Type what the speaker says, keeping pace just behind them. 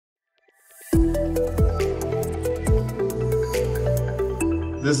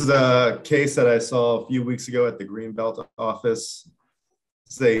This is a case that I saw a few weeks ago at the Greenbelt office.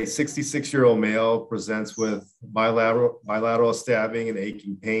 It's a 66-year-old male presents with bilateral stabbing and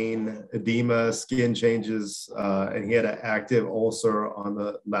aching pain, edema, skin changes, and he had an active ulcer on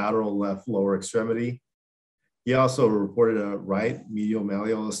the lateral left lower extremity. He also reported a right medial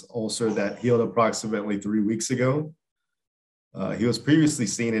malleolus ulcer that healed approximately 3 weeks ago. He was previously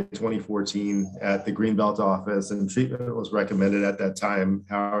seen in 2014 at the Greenbelt office, and treatment was recommended at that time.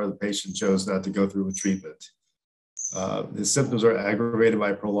 However, the patient chose not to go through with treatment. His symptoms are aggravated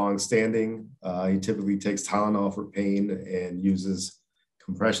by prolonged standing. He typically takes Tylenol for pain and uses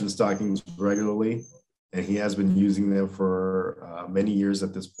compression stockings regularly, and he has been using them for many years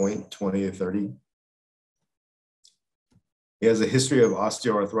at this point, 20 to 30. He has a history of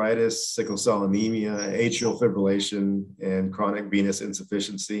osteoarthritis, sickle cell anemia, atrial fibrillation, and chronic venous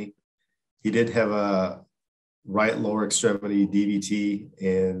insufficiency. He did have a right lower extremity DVT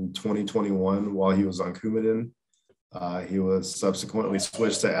in 2021 while he was on Coumadin. He was subsequently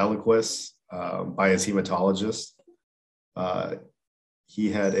switched to Eliquis by his hematologist.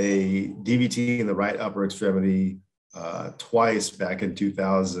 He had a DVT in the right upper extremity twice back in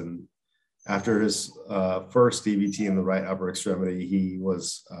 2000. After his first DVT in the right upper extremity, he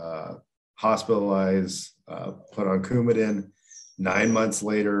was hospitalized, put on Coumadin. 9 months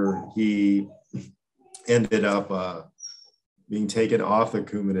later, he ended up being taken off the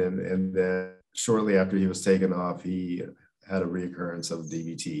Coumadin, and then shortly after he was taken off, he had a reoccurrence of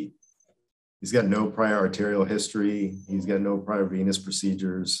DVT. He's got no prior arterial history. He's got no prior venous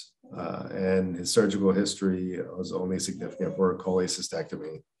procedures, and his surgical history was only significant for a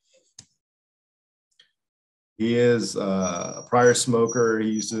cholecystectomy. He is a prior smoker. He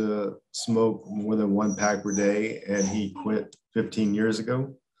used to smoke more than 1 pack per day, and he quit 15 years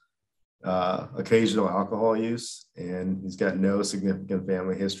ago. Occasional alcohol use, and he's got no significant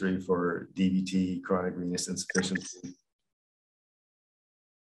family history for DVT, chronic venous insufficiency.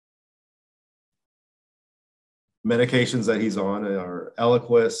 Medications that he's on are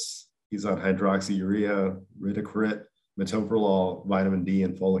Eliquis. He's on hydroxyurea, ridocrit, metoprolol, vitamin D,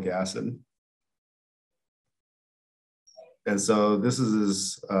 and folic acid. And so this is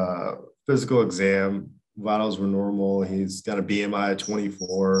his physical exam. Vitals were normal. He's got a BMI of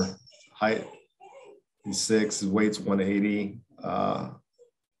 24, height he's 6, his weight's 180.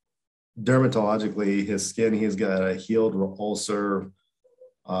 Dermatologically, his skin, he's got a healed ulcer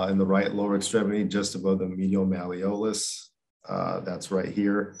in the right lower extremity just above the medial malleolus. That's right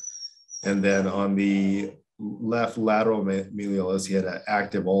here. And then on the left lateral malleolus, he had an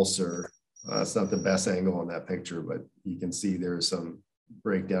active ulcer. It's not the best angle on that picture, but you can see there's some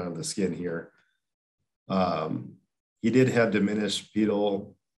breakdown of the skin here. He did have diminished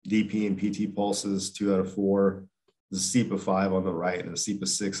pedal DP and PT pulses, 2 out of 4. The SEPA 5 on the right and the SEPA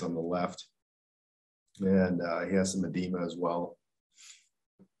 6 on the left. And he has some edema as well.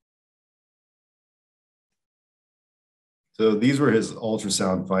 So these were his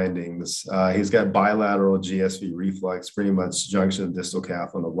ultrasound findings. He's got bilateral GSV reflux, pretty much junction to distal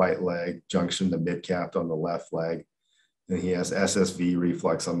calf on the right leg, junction to mid calf on the left leg. And he has SSV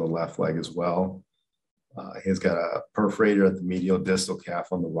reflux on the left leg as well. He's got a perforator at the medial distal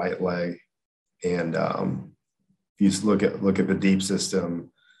calf on the right leg. And if you look at the deep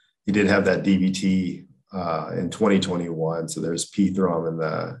system, he did have that DVT in 2021. So there's P-throm in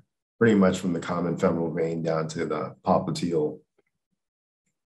the pretty much from the common femoral vein down to the popliteal.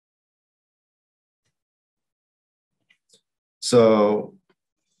 So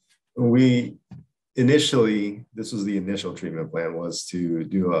this was the initial treatment plan, was to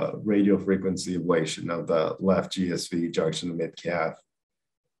do a radiofrequency ablation of the left GSV junction to mid-calf,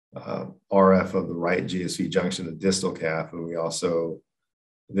 RF of the right GSV junction to distal calf, and we also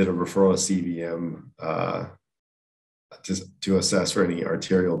did a referral to CVM to assess for any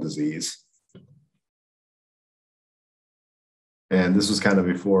arterial disease. And this was kind of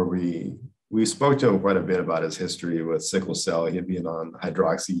before we spoke to him quite a bit about his history with sickle cell. He had been on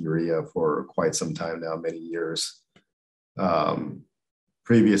hydroxyurea for quite some time now, many years.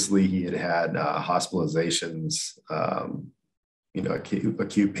 Previously, he had hospitalizations,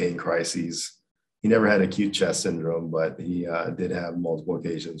 acute pain crises. He never had acute chest syndrome, but he did have multiple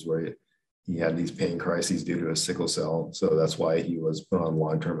occasions where he had these pain crises due to his sickle cell. So that's why he was put on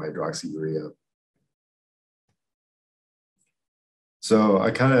long-term hydroxyurea. So I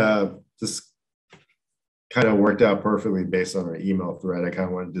this kind of worked out perfectly based on our email thread. I kind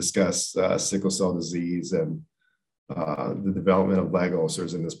of want to discuss sickle cell disease and the development of leg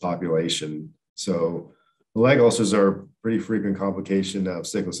ulcers in this population. So the leg ulcers are a pretty frequent complication of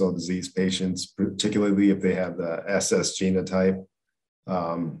sickle cell disease patients, particularly if they have the SS genotype.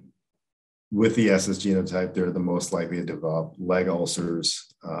 With the SS genotype, they're the most likely to develop leg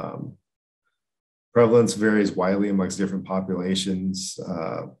ulcers. Prevalence varies widely amongst different populations.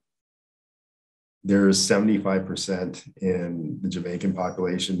 There's 75% in the Jamaican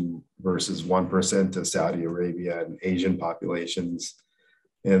population versus 1% to Saudi Arabia and Asian populations.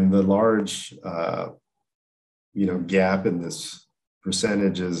 And the large, gap in this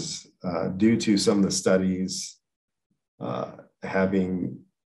percentage is due to some of the studies having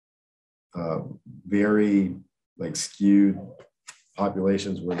very skewed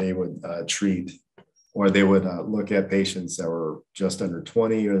populations where they would treat, or they would look at patients that were just under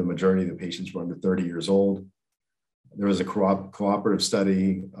 20, or the majority of the patients were under 30 years old. There was a cooperative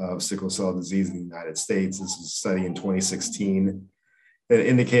study of sickle cell disease in the United States. This was a study in 2016 that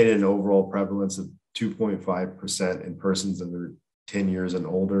indicated an overall prevalence of 2.5% in persons under 10 years and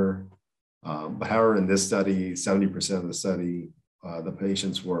older. But however, in this study, 70% of the study, the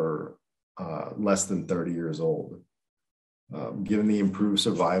patients were less than 30 years old. Given the improved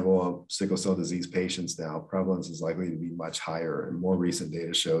survival of sickle cell disease patients now, prevalence is likely to be much higher. And more recent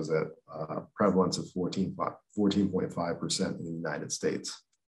data shows that prevalence of 14.5% in the United States.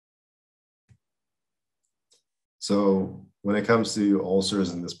 So when it comes to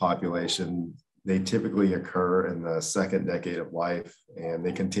ulcers in this population, they typically occur in the second decade of life, and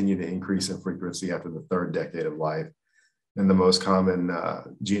they continue to increase in frequency after the third decade of life. And the most common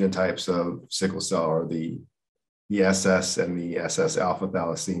genotypes of sickle cell are the SS and the SS alpha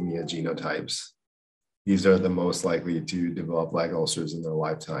thalassemia genotypes. These are the most likely to develop leg ulcers in their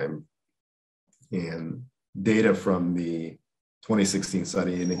lifetime. And data from the 2016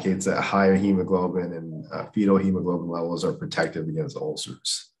 study indicates that higher hemoglobin and fetal hemoglobin levels are protective against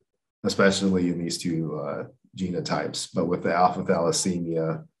ulcers, especially in these two genotypes. But with the alpha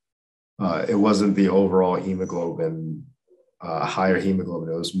thalassemia, it wasn't the overall hemoglobin, higher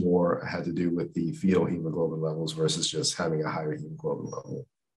hemoglobin. It was more had to do with the fetal hemoglobin levels versus just having a higher hemoglobin level.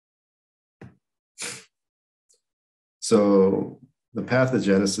 So the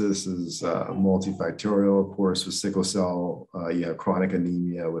pathogenesis is multifactorial. Of course, with sickle cell, you have chronic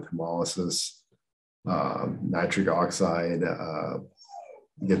anemia with hemolysis. Nitric oxide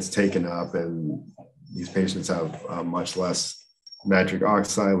gets taken up, and these patients have much less nitric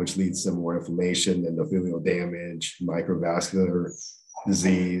oxide, which leads to more inflammation, endothelial damage, microvascular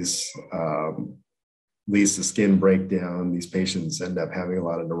disease, leads to skin breakdown. These patients end up having a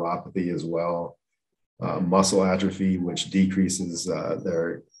lot of neuropathy as well. Muscle atrophy, which decreases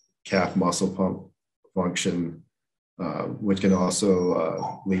their calf muscle pump function, which can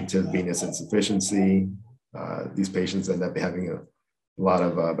also lead to venous insufficiency. These patients end up having a lot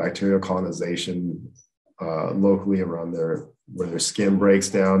of bacterial colonization locally around where their skin breaks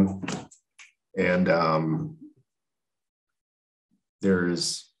down. And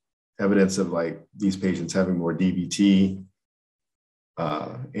there's evidence of these patients having more DVT,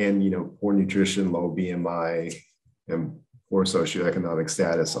 and poor nutrition, low BMI, and poor socioeconomic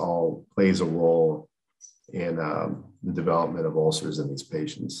status all plays a role in the development of ulcers in these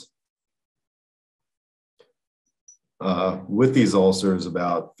patients. With these ulcers,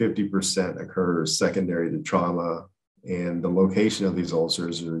 about 50% occurs secondary to trauma, and the location of these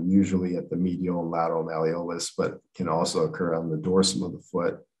ulcers are usually at the medial and lateral malleolus, but can also occur on the dorsum of the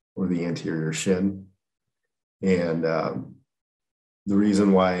foot or the anterior shin. And the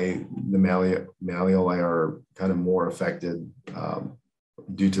reason why the malleoli are kind of more affected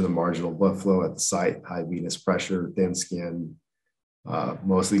due to the marginal blood flow at the site, high venous pressure, thin skin.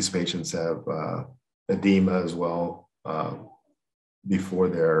 Most of these patients have edema as well before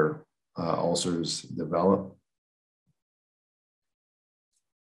their ulcers develop.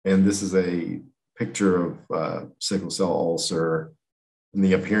 And this is a picture of sickle cell ulcer. And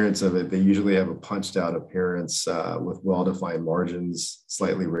the appearance of it, they usually have a punched out appearance with well-defined margins,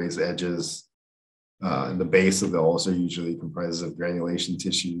 slightly raised edges. And the base of the ulcer usually comprises of granulation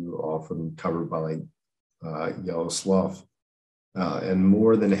tissue, often covered by yellow slough. And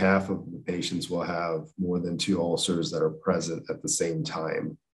more than half of the patients will have more than two ulcers that are present at the same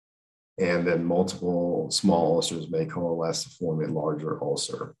time. And then multiple small ulcers may coalesce to form a larger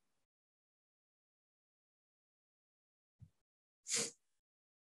ulcer.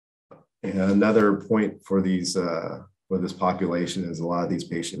 And another point for these for this population is a lot of these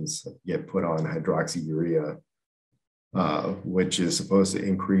patients get put on hydroxyurea, which is supposed to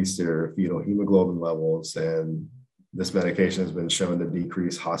increase their fetal hemoglobin levels. And this medication has been shown to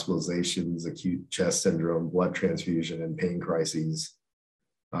decrease hospitalizations, acute chest syndrome, blood transfusion, and pain crises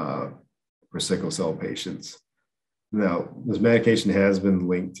for sickle cell patients. Now, this medication has been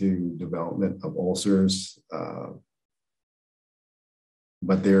linked to development of ulcers.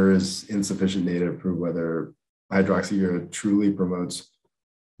 but there is insufficient data to prove whether hydroxyurea truly promotes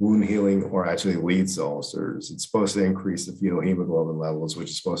wound healing or actually leads to ulcers. It's supposed to increase the fetal hemoglobin levels, which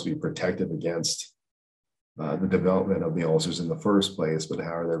is supposed to be protective against the development of the ulcers in the first place. But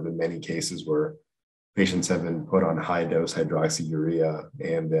however, there have been many cases where patients have been put on high dose hydroxyurea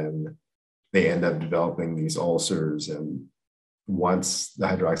and then they end up developing these ulcers. And once the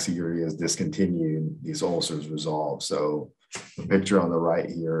hydroxyurea is discontinued, these ulcers resolve. So the picture on the right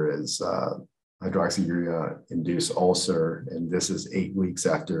here is hydroxyurea induced ulcer, and this is 8 weeks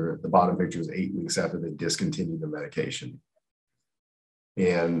after, the bottom picture is 8 weeks after they discontinued the medication.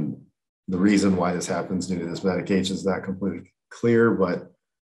 And the reason why this happens due to this medication is not completely clear, but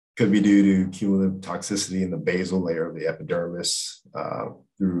could be due to cumulative toxicity in the basal layer of the epidermis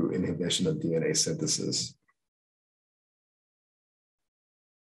through inhibition of DNA synthesis.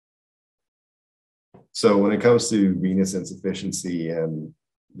 So when it comes to venous insufficiency and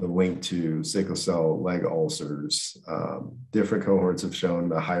the link to sickle cell leg ulcers, different cohorts have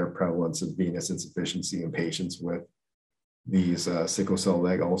shown a higher prevalence of venous insufficiency in patients with these sickle cell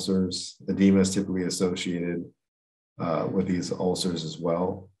leg ulcers. Edema is typically associated with these ulcers as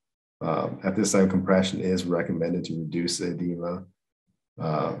well. At this time, compression is recommended to reduce the edema,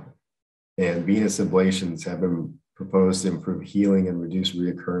 and venous ablations have been proposed to improve healing and reduce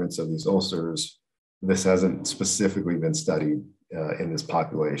reoccurrence of these ulcers. This hasn't specifically been studied in this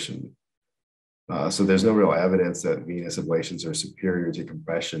population. So there's no real evidence that venous ablations are superior to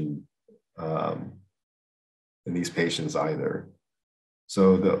compression in these patients either.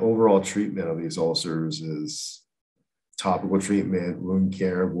 So the overall treatment of these ulcers is topical treatment, wound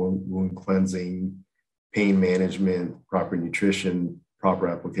care, wound cleansing, pain management, proper nutrition, proper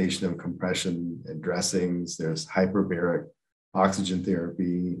application of compression and dressings. There's hyperbaric oxygen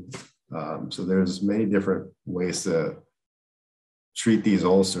therapy. So there's many different ways to treat these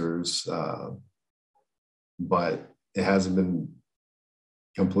ulcers, but it hasn't been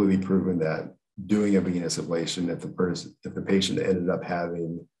completely proven that doing a venous ablation, if the patient ended up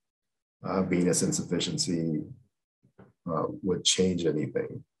having venous insufficiency, would change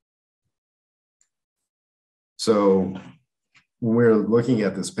anything. So when we're looking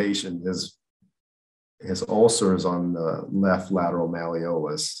at this patient, his ulcers on the left lateral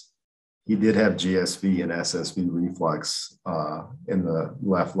malleolus, he did have GSV and SSV reflux in the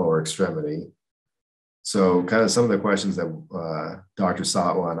left lower extremity. So kind of some of the questions that Dr.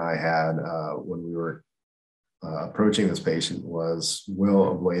 Satwa and I had when we were approaching this patient was,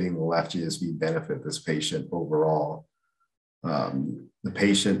 will ablating the left GSV benefit this patient overall? The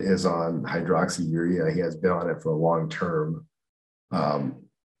patient is on hydroxyurea. He has been on it for a long term.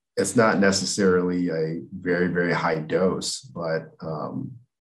 It's not necessarily a very, very high dose, but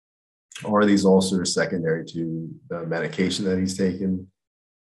are these ulcers secondary to the medication that he's taken?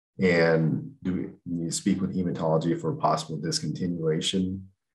 And do we need to speak with hematology for possible discontinuation?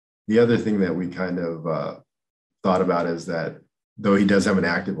 The other thing that we kind of thought about is that though he does have an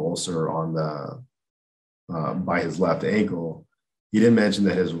active ulcer on the by his left ankle, he didn't mention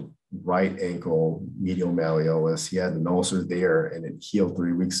that his right ankle medial malleolus, he had an ulcer there and it healed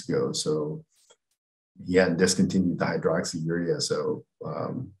 3 weeks ago. So he hadn't discontinued the hydroxyurea. So,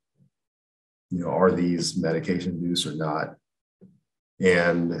 are these medication induced or not?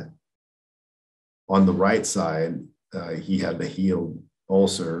 And on the right side, he had the healed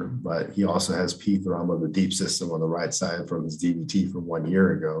ulcer, but he also has P thrombin of the deep system on the right side from his DVT from 1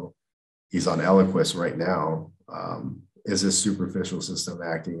 year ago. He's on Eliquis right now. Is his superficial system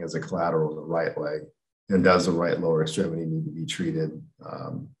acting as a collateral in the right leg? And does the right lower extremity need to be treated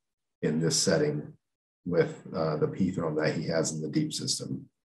in this setting with the P thrombin that he has in the deep system?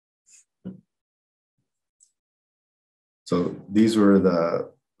 So these were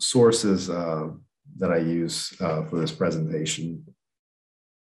the sources that I use for this presentation.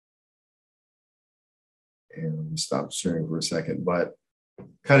 And let me stop sharing for a second, but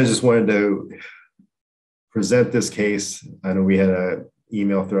kind of just wanted to present this case. I know we had an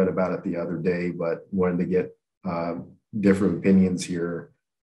email thread about it the other day, but wanted to get different opinions here.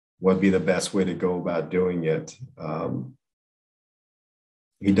 What would be the best way to go about doing it?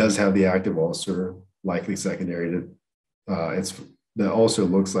 He does have the active ulcer, likely secondary to the ulcer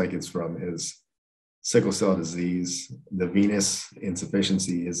looks like it's from his sickle cell disease. The venous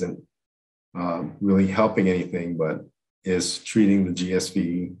insufficiency isn't really helping anything, but is treating the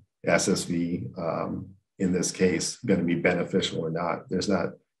GSV, SSV in this case going to be beneficial or not? There's not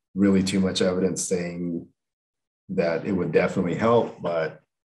really too much evidence saying that it would definitely help, but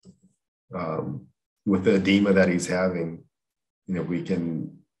with the edema that he's having, we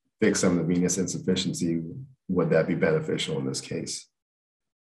can fix some of the venous insufficiency. Would that be beneficial in this case?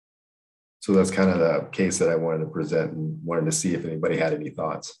 So that's kind of the case that I wanted to present and wanted to see if anybody had any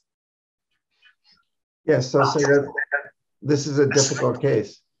thoughts. Yeah, so this is a difficult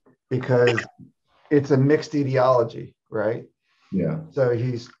case because it's a mixed etiology, right? Yeah. So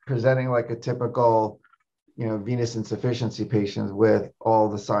he's presenting like a typical, venous insufficiency patient with all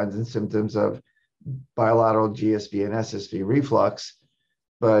the signs and symptoms of bilateral GSV and SSV reflux,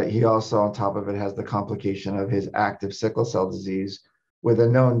 but he also, on top of it, has the complication of his active sickle cell disease with a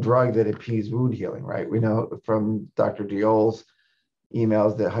known drug that impedes wound healing, right? We know from Dr. Diol's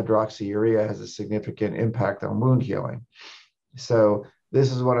emails that hydroxyurea has a significant impact on wound healing. So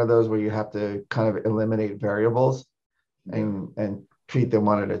this is one of those where you have to kind of eliminate variables and treat them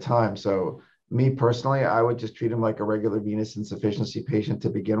one at a time. So me personally, I would just treat him like a regular venous insufficiency patient to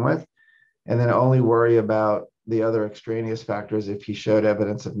begin with, and then only worry about the other extraneous factors if he showed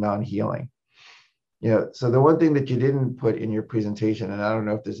evidence of non-healing. So the one thing that you didn't put in your presentation, and I don't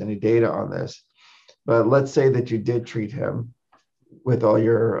know if there's any data on this, but let's say that you did treat him with all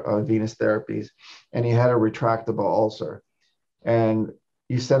your venous therapies and he had a retractable ulcer, and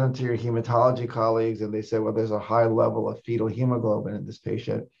you sent him to your hematology colleagues and they said, well, there's a high level of fetal hemoglobin in this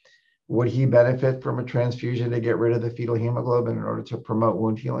patient. Would he benefit from a transfusion to get rid of the fetal hemoglobin in order to promote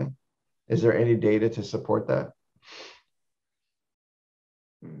wound healing? Is there any data to support that?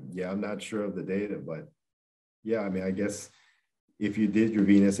 Yeah, I'm not sure of the data, but yeah, I mean, I guess if you did your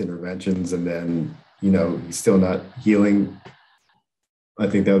venous interventions and then, he's still not healing, I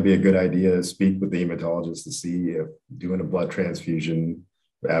think that would be a good idea to speak with the hematologist to see if doing a blood transfusion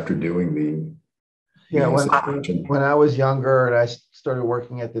after doing the when I was younger and I started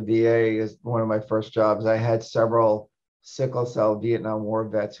working at the VA as one of my first jobs, I had several sickle cell Vietnam War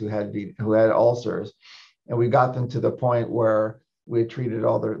vets who had ulcers, and we got them to the point where we had treated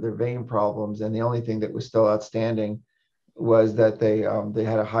all their vein problems, and the only thing that was still outstanding was that they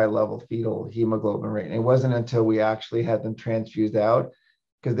had a high level fetal hemoglobin rate. And it wasn't until we actually had them transfused out,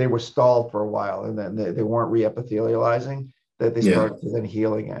 because they were stalled for a while and then they weren't reepithelializing, that they started to then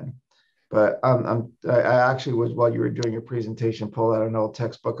heal again. But I actually was, while you were doing your presentation, pull out an old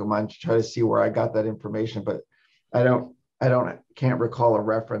textbook of mine to try to see where I got that information, but can't recall a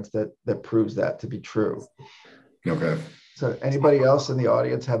reference that proves that to be true. Okay. So anybody else in the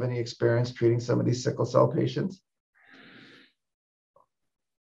audience have any experience treating some of these sickle cell patients?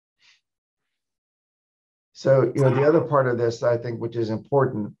 So, the other part of this, I think, which is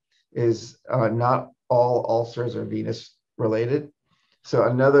important, is not all ulcers are venous related. So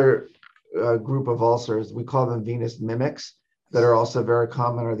another group of ulcers, we call them venous mimics, that are also very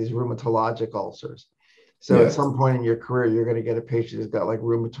common, are these rheumatologic ulcers. So at some point in your career, you're going to get a patient who's got like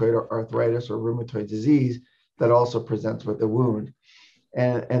rheumatoid arthritis or rheumatoid disease that also presents with a wound.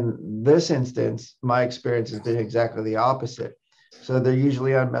 And in this instance, my experience has been exactly the opposite. So they're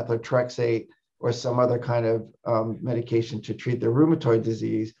usually on methotrexate or some other kind of medication to treat their rheumatoid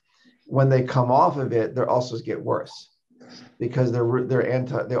disease. When they come off of it, their ulcers get worse because the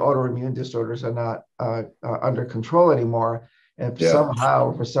autoimmune disorders are not under control anymore. And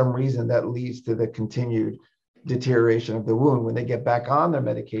somehow, for some reason, that leads to the continued deterioration of the wound. When they get back on their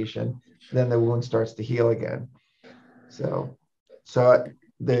medication, then the wound starts to heal again. So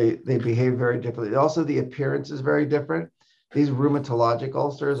they behave very differently. Also, the appearance is very different. These rheumatologic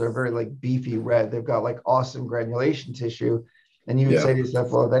ulcers are very like beefy red. They've got like awesome granulation tissue. And you would say to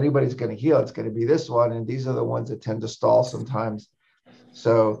yourself, well, if anybody's going to heal, it's going to be this one. And these are the ones that tend to stall sometimes.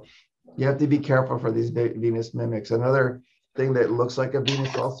 So you have to be careful for these venous mimics. Another thing that looks like a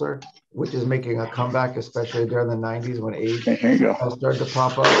venous ulcer, which is making a comeback, especially during the 90s when AIDS started to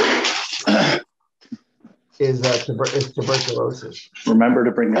pop up, is tuberculosis. Remember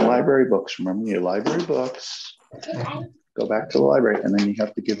to bring your library books. Remember your library books. Go back to the library, and then you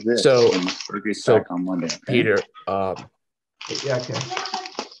have to give this. So back on Monday. Okay? Peter, yeah, okay.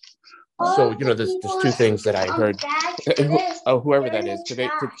 So there's two things that I heard. Whoever that is,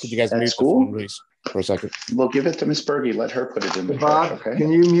 could you guys mute the phone, please, for a second? We'll give it to Miss Berge. Let her put it in the Bob, chat, okay?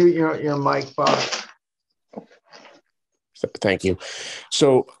 Can you mute your mic, Bob? Thank you.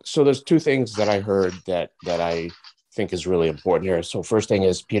 So there's two things that I heard that I think is really important here. So first thing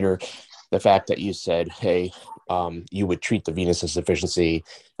is, Peter, the fact that you said, hey, you would treat the venous insufficiency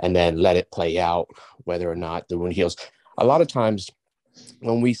and then let it play out whether or not the wound heals. A lot of times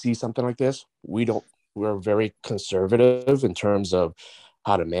when we see something like this, we're very conservative in terms of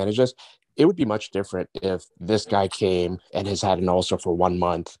how to manage this. It would be much different if this guy came and has had an ulcer for 1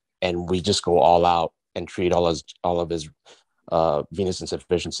 month and we just go all out and treat all of his venous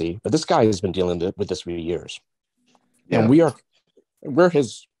insufficiency. But this guy has been dealing with this for years. And we're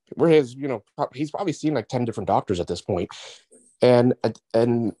his, he's probably seen like 10 different doctors at this point. and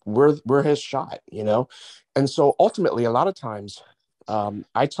we're his shot, you know. And so ultimately, a lot of times,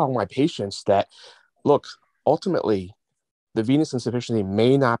 I tell my patients that, look, ultimately, the venous insufficiency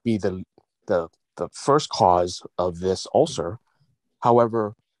may not be the first cause of this ulcer.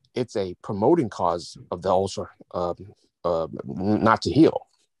 However, it's a promoting cause of the ulcer not to heal.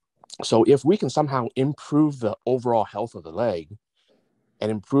 So if we can somehow improve the overall health of the leg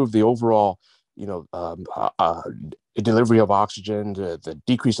and improve the overall, you know, delivery of oxygen, the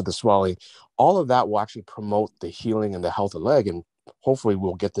decrease of the swelling, all of that will actually promote the healing and the health of the leg. And hopefully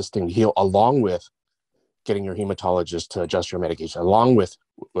we'll get this thing to heal, along with getting your hematologist to adjust your medication, along with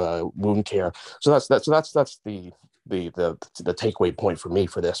wound care. So that's the takeaway point for me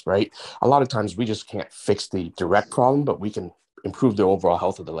for this, right? A lot of times we just can't fix the direct problem, but we can improve the overall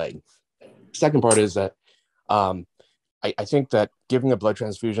health of the leg. Second part is that I think that giving a blood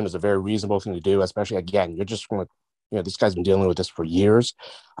transfusion is a very reasonable thing to do, especially, again, you're just going to, you know, this guy's been dealing with this for years.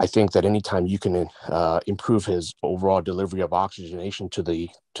 I think that anytime you can improve his overall delivery of oxygenation to the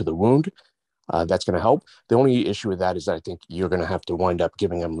wound, that's going to help. The only issue with that is that I think you're going to have to wind up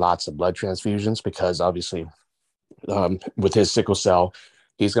giving him lots of blood transfusions, because obviously with his sickle cell,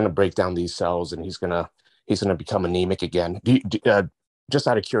 he's going to break down these cells and he's going to become anemic again. Just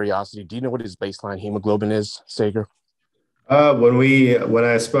out of curiosity, do you know what his baseline hemoglobin is, Sagar? When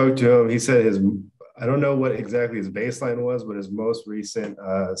I spoke to him, he said I don't know what exactly his baseline was, but his most recent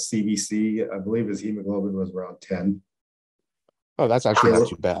CBC, I believe his hemoglobin was around 10. Oh, that's actually not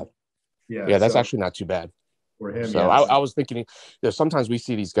too bad. Yeah, that's actually not too bad. For him, so yes. I was thinking, you know, sometimes we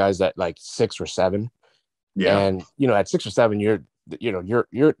see these guys at like 6 or 7. Yeah. And, you know, at 6 or 7, you're not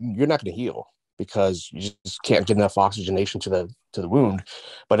going to heal, because you just can't get enough oxygenation to the wound.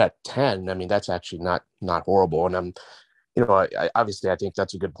 But at 10, I mean, that's actually not horrible. And I'm, you know, I obviously I think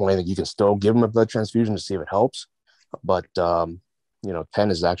that's a good point, that you can still give him a blood transfusion to see if it helps. But, you know,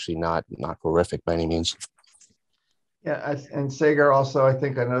 10 is actually not horrific by any means. Yeah, and Sagar, also, I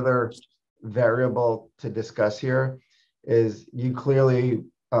think another variable to discuss here is you clearly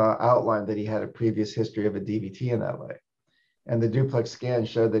outlined that he had a previous history of a DVT in that leg. And the duplex scan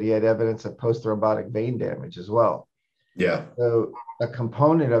showed that he had evidence of post-thrombotic vein damage as well. Yeah. So a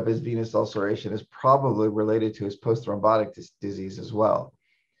component of his venous ulceration is probably related to his post-thrombotic disease as well.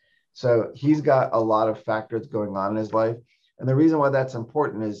 So he's got a lot of factors going on in his life. And the reason why that's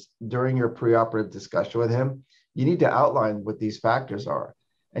important is during your preoperative discussion with him, you need to outline what these factors are.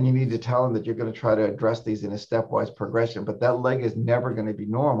 And you need to tell him that you're going to try to address these in a stepwise progression. But that leg is never going to be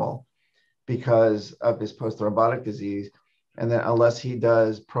normal because of his post-thrombotic disease. And then unless he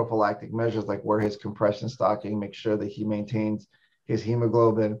does prophylactic measures like wear his compression stocking, make sure that he maintains his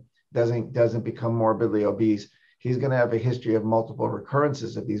hemoglobin, doesn't become morbidly obese, he's going to have a history of multiple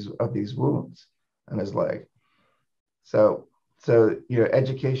recurrences of these wounds on his leg. So you know,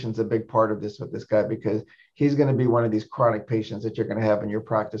 education's a big part of this with this guy, because he's going to be one of these chronic patients that you're going to have in your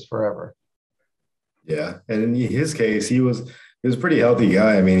practice forever. Yeah, and in his case, he was a pretty healthy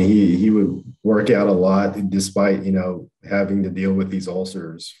guy. I mean, he would work out a lot despite, you know, having to deal with these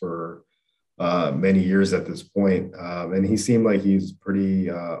ulcers for many years at this point. And he seemed like he's pretty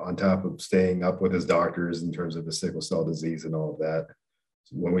on top of staying up with his doctors in terms of the sickle cell disease and all of that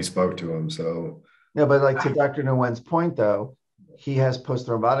when we spoke to him. So yeah, but like to Dr. Nguyen's point, though, he has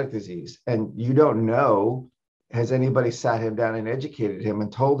post-thrombotic disease, and you don't know, has anybody sat him down and educated him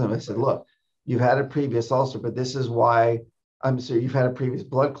and told him, I said, look, you've had a previous ulcer, but this is why, I'm sorry, you've had a previous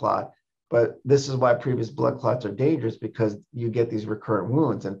blood clot, but this is why previous blood clots are dangerous, because you get these recurrent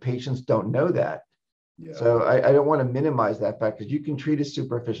wounds, and patients don't know that. Yeah. So I don't want to minimize that fact, because you can treat a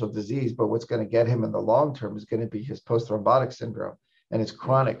superficial disease, but what's going to get him in the long term is going to be his post-thrombotic syndrome and his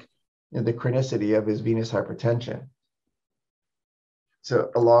chronic, you know, the chronicity of his venous hypertension.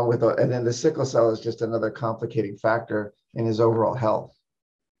 So along with, and then the sickle cell is just another complicating factor in his overall health.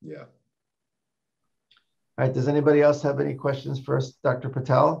 Yeah. All right, does anybody else have any questions for us, Dr.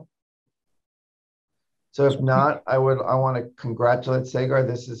 Patel? So if not, I want to congratulate Sagar.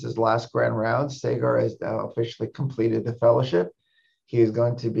 This is his last grand round. Sagar has now officially completed the fellowship. He is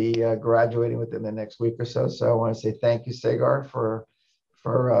going to be graduating within the next week or so. So I want to say thank you, Sagar, for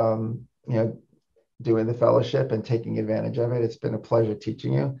you know, doing the fellowship and taking advantage of it. It's been a pleasure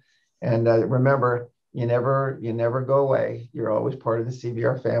teaching you. And remember, you never go away. You're always part of the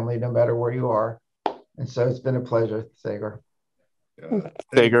CVR family, no matter where you are. And so it's been a pleasure, Sagar.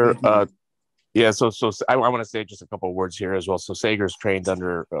 Sagar, yeah, so I want to say just a couple of words here as well. So Sagar's trained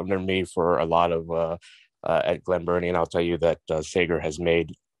under me for a lot of at Glen Burnie, and I'll tell you that Sagar has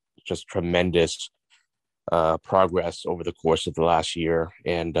made just tremendous progress over the course of the last year,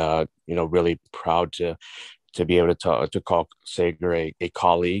 and you know, really proud to to be able to call Sagar a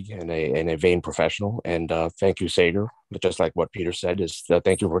colleague and a vein professional. And thank you, Sagar. Just like what Peter said, is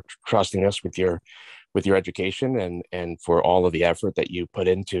thank you for trusting us with your education and for all of the effort that you put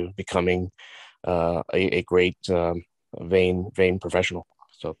into becoming a great vein professional.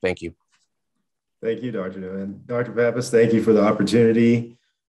 So thank you. Thank you, Dr. Nguyen. Dr. Pappas, thank you for the opportunity.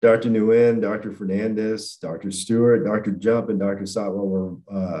 Dr. Nguyen, Dr. Fernandez, Dr. Stewart, Dr. Jump, and Dr. Satwa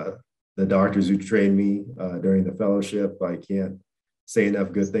were the doctors who trained me during the fellowship. I can't say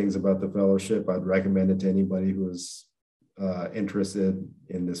enough good things about the fellowship. I'd recommend it to anybody who is interested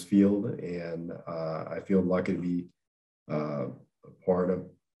in this field. And I feel lucky to be a part of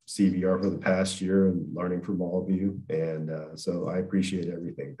CVR for the past year and learning from all of you. And so I appreciate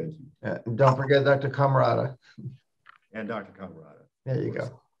everything. Thank you. Don't forget Dr. Camarada. And Dr. Camarada. There you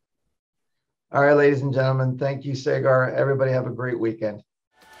go. All right, ladies and gentlemen, thank you, Sagar. Everybody have a great weekend.